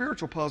into the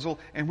spiritual puzzle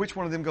and which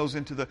one of them goes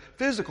into the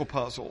physical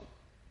puzzle.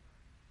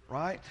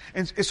 Right?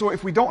 And so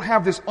if we don't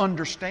have this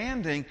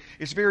understanding,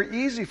 it's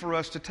very easy for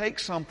us to take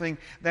something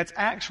that's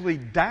actually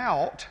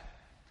doubt,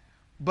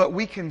 but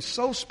we can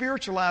so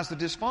spiritualize the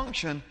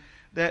dysfunction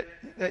that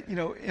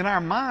in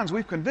our minds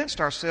we've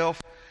convinced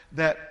ourselves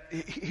that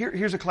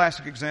here's a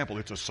classic example.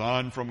 It's a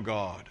sign from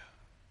God.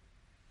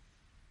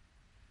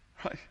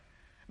 Right?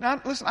 Now,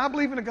 listen, I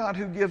believe in a God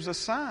who gives us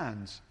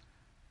signs,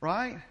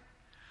 right?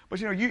 But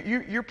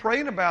you're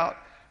praying about,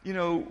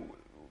 I'm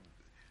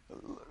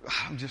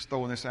just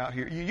throwing this out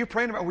here. You're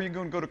praying about where you're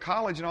going to go to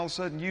college, and all of a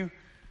sudden you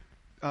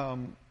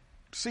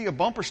see a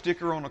bumper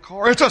sticker on a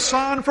car. It's a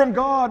sign from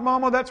God,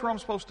 Mama. That's where I'm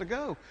supposed to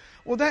go.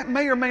 Well, that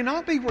may or may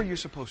not be where you're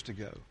supposed to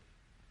go.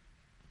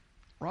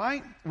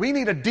 Right? We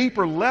need a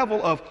deeper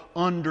level of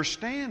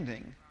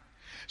understanding.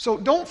 So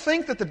don't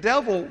think that the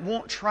devil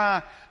won't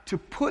try to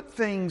put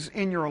things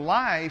in your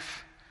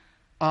life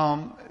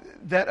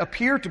that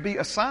appear to be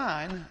a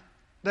sign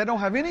that don't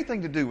have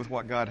anything to do with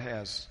what God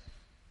has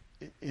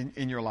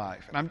in your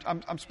life. And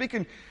I'm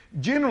speaking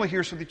generally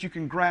here so that you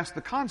can grasp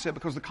the concept,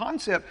 because the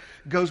concept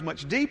goes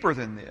much deeper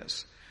than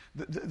this.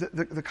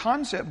 The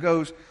concept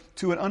goes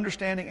to an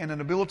understanding and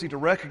an ability to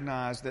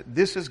recognize that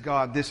this is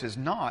God, this is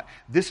not.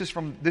 This is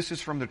from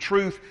the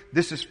truth.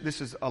 This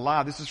is a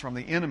lie. This is from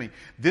the enemy.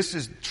 This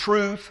is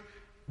truth.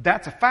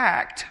 That's a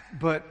fact,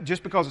 but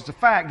just because it's a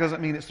fact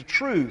doesn't mean it's the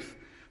truth.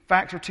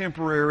 Facts are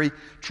temporary,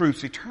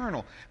 truth's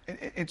eternal.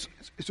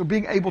 So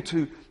being able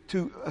to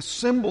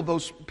assemble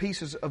those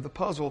pieces of the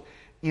puzzle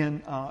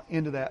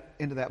into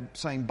that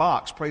same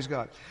box. Praise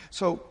God.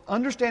 So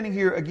understanding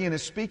here again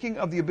is speaking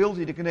of the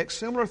ability to connect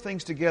similar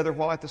things together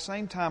while at the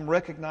same time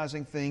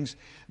recognizing things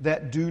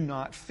that do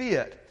not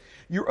fit.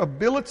 Your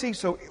ability,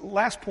 so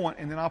last point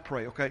and then I'll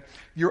pray, okay?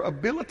 Your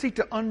ability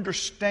to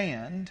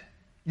understand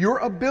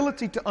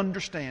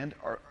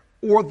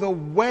or the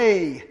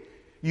way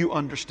you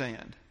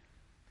understand.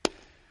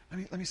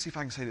 Let me see if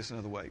I can say this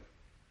another way.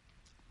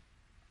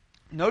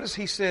 Notice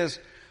he says,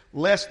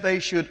 lest they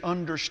should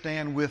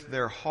understand with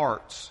their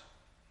hearts.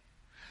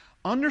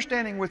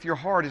 Understanding with your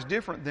heart is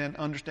different than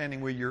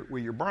understanding with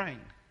your brain.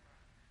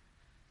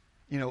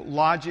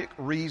 Logic,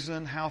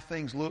 reason, how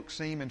things look,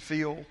 seem, and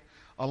feel,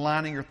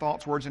 aligning your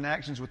thoughts, words, and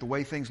actions with the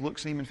way things look,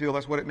 seem, and feel.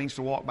 That's what it means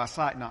to walk by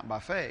sight, not by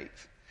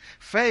faith.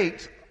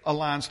 Faith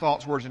aligns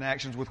thoughts, words, and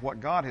actions with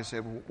what God has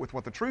said, with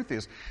what the truth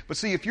is. But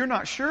see, if you're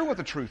not sure what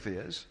the truth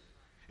is,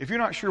 if you're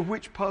not sure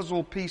which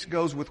puzzle piece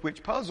goes with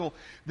which puzzle,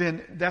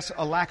 then that's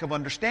a lack of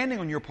understanding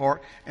on your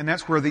part, and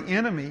that's where the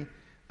enemy,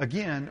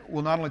 again,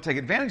 will not only take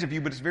advantage of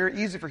you, but it's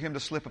very easy for him to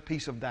slip a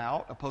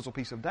puzzle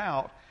piece of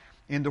doubt,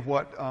 into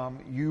what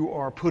you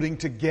are putting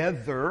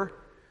together.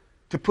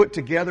 To put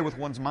together with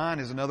one's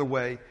mind is another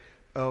way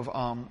of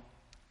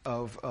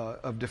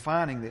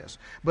defining this.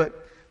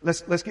 But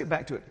let's get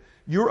back to it.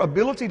 Your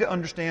ability to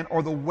understand,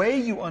 or the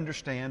way you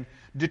understand,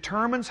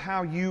 determines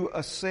how you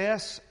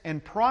assess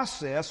and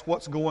process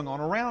what's going on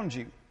around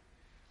you.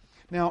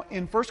 Now,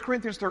 in 1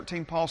 Corinthians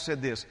 13, Paul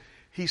said this.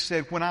 He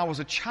said, when I was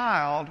a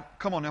child,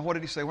 come on now, what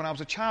did he say? When I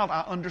was a child,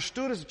 I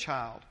understood as a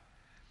child.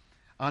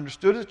 I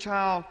understood as a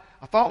child.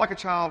 I thought like a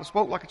child. I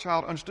spoke like a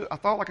child. I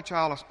thought like a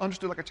child. I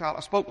understood like a child.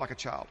 I spoke like a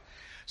child.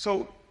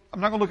 So, I'm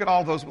not going to look at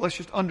all those, but let's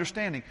just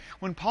understanding.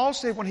 When Paul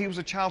said when he was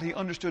a child, he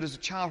understood as a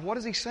child, what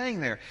is he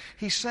saying there?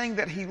 He's saying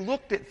that he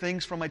looked at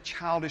things from a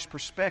childish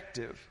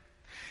perspective.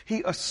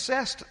 He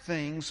assessed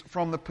things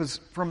from the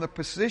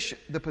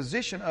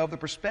position of the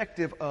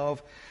perspective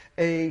of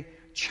a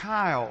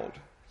child.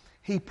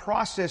 He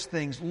processed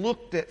things,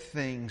 looked at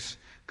things,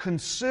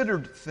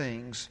 considered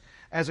things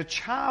as a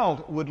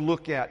child would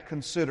look at,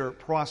 consider,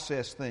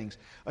 process things.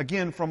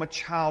 Again, from a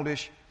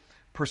childish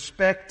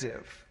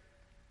perspective.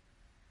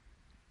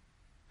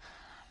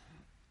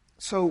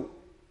 So,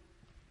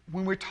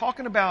 when we're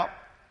talking about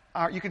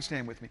you can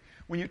stand with me.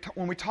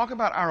 When we talk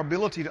about our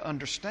ability to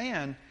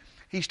understand,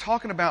 he's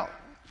talking about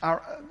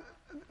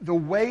the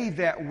way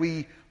that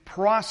we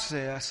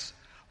process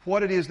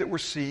what it is that we're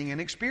seeing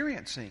and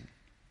experiencing.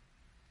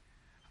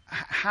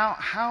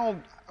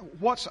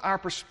 What's our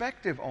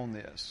perspective on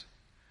this?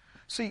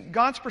 See,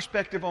 God's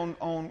perspective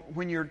on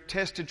when you're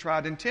tested,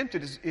 tried, and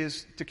tempted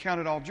is to count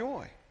it all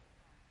joy.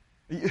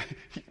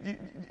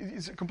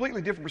 It's a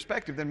completely different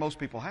perspective than most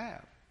people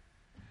have.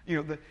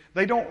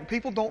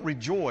 People don't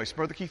rejoice.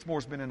 Brother Keith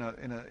Moore's been in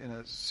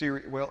a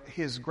series,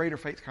 his Greater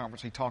Faith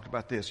Conference, he talked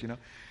about this,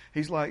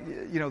 He's like,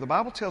 the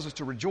Bible tells us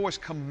to rejoice,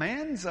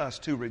 commands us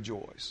to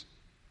rejoice.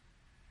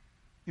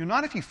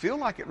 Not if you feel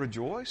like it,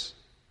 rejoice.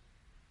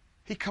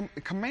 He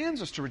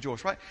commands us to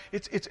rejoice, right?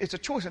 It's a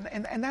choice,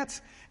 and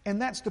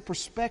that's the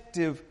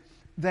perspective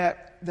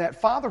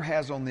that Father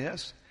has on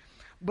this.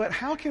 But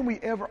how can we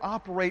ever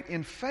operate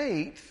in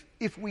faith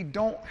if we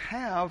don't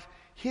have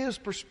His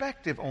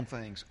perspective on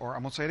things? Or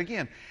I'm going to say it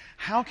again.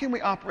 How can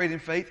we operate in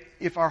faith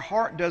if our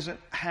heart doesn't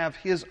have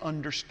His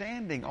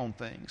understanding on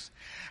things?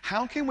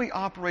 How can we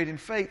operate in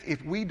faith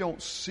if we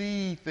don't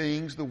see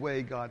things the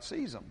way God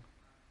sees them?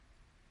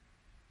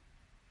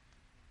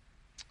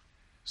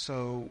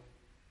 So,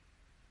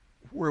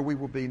 where we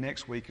will be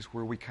next week is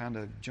where we kind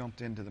of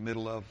jumped into the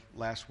middle of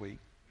last week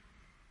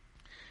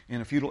in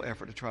a futile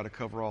effort to try to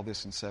cover all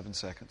this in 7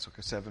 seconds,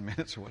 okay, 7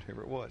 minutes or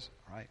whatever it was,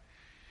 right?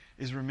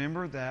 Is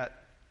remember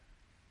that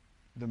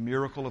the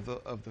miracle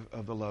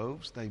of the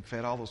loaves, they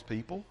fed all those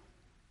people.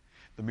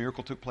 the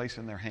miracle took place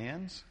in their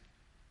hands.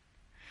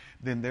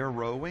 Then they're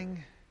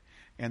rowing,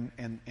 and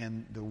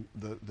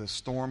the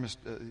storm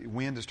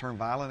wind has turned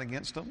violent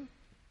against them.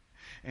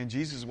 And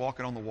Jesus is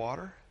walking on the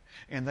water,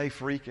 and they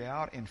freak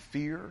out in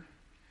fear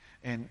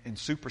and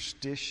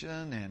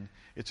superstition, and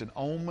it's an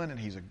omen,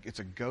 and it's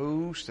a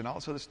ghost, and all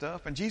this other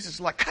stuff. And Jesus is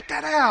like, cut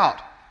that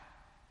out.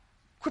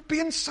 Quit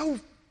being so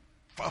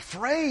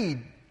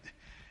afraid.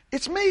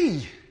 It's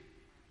me.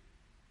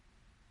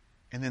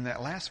 And then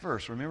that last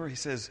verse, remember, he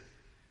says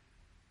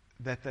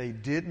that they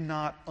did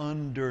not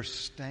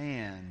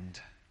understand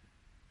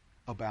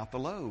about the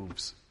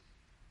loaves.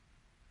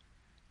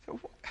 So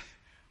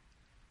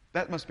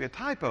that must be a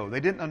typo.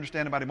 They didn't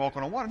understand about him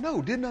walking on water.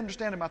 No, didn't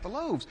understand about the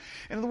loaves.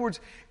 In other words,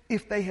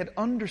 if they had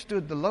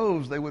understood the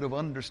loaves, they would have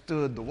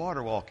understood the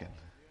water walking.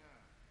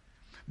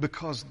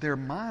 Because their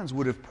minds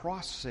would have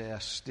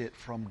processed it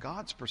from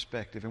God's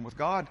perspective. And with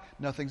God,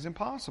 nothing's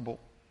impossible.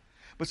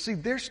 But see,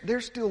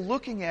 they're still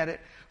looking at it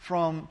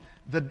from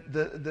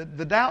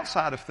the doubt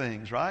side of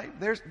things, right?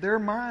 Their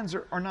minds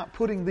are not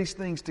putting these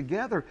things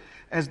together,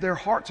 as their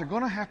hearts are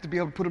going to have to be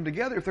able to put them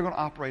together if they're going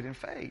to operate in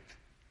faith.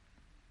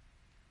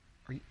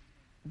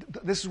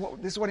 This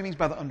is what he means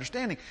by the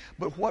understanding.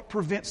 But what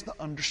prevents the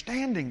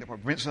understanding?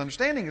 What prevents the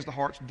understanding is the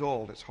heart's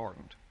dulled, it's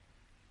hardened.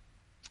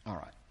 All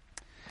right.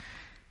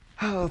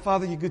 Oh,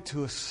 Father, you're good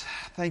to us.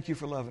 Thank you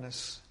for loving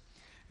us.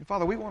 And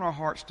Father, we want our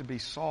hearts to be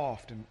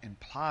soft and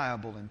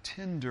pliable and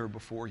tender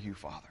before you,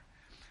 Father.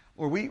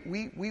 Lord,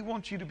 we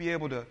want you to be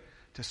able to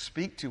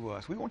speak to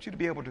us. We want you to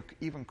be able to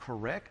even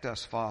correct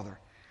us, Father.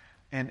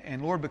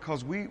 And Lord,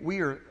 because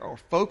we are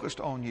focused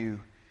on you,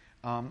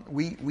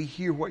 we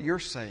hear what you're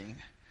saying.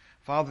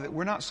 Father, that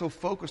we're not so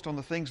focused on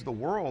the things of the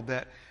world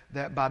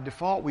that by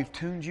default we've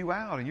tuned you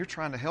out, and you're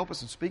trying to help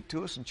us and speak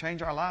to us and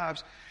change our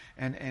lives,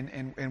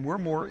 and we're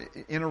more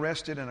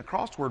interested in a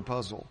crossword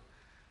puzzle,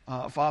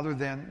 Father,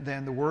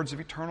 than the words of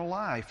eternal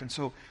life. And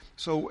so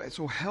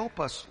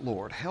help us,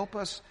 Lord. Help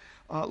us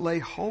lay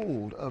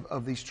hold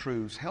of these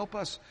truths. Help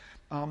us,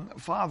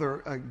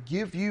 Father,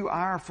 give you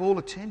our full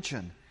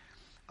attention,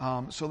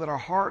 so that our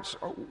hearts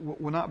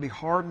will not be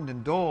hardened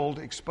and dulled,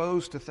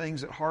 exposed to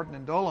things that harden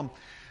and dull them,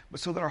 but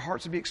so that our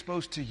hearts will be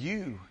exposed to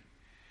you.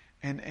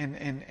 And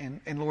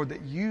Lord,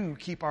 that you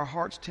keep our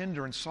hearts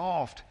tender and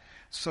soft,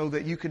 so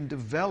that you can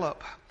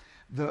develop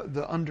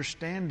the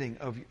understanding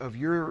of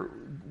your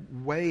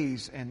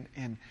ways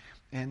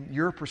and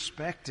your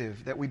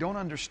perspective, that we don't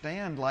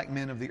understand like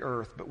men of the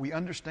earth, but we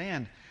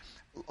understand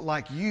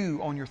like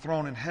you on your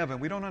throne in heaven.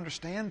 We don't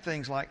understand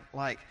things like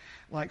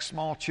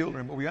small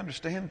children, but we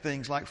understand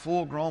things like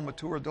full-grown,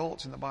 mature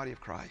adults in the body of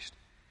Christ.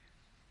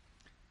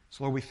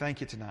 So, Lord, we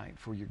thank you tonight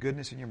for your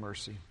goodness and your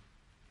mercy.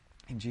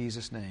 In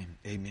Jesus' name,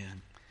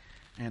 amen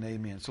and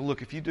amen. So,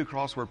 look, if you do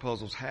crossword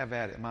puzzles, have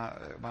at it.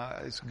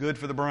 It's good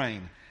for the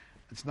brain.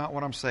 It's not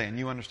what I'm saying.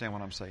 You understand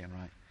what I'm saying,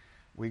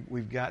 right?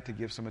 We've got to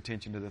give some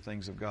attention to the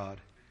things of God,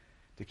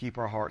 to keep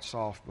our hearts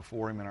soft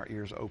before Him and our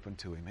ears open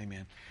to Him.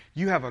 Amen.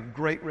 You have a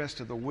great rest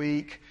of the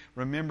week.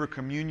 Remember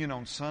communion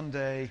on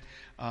Sunday.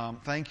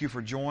 Thank you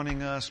for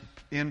joining us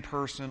in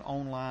person,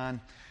 online.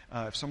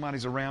 If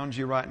somebody's around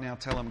you right now,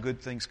 tell them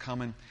good things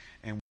coming.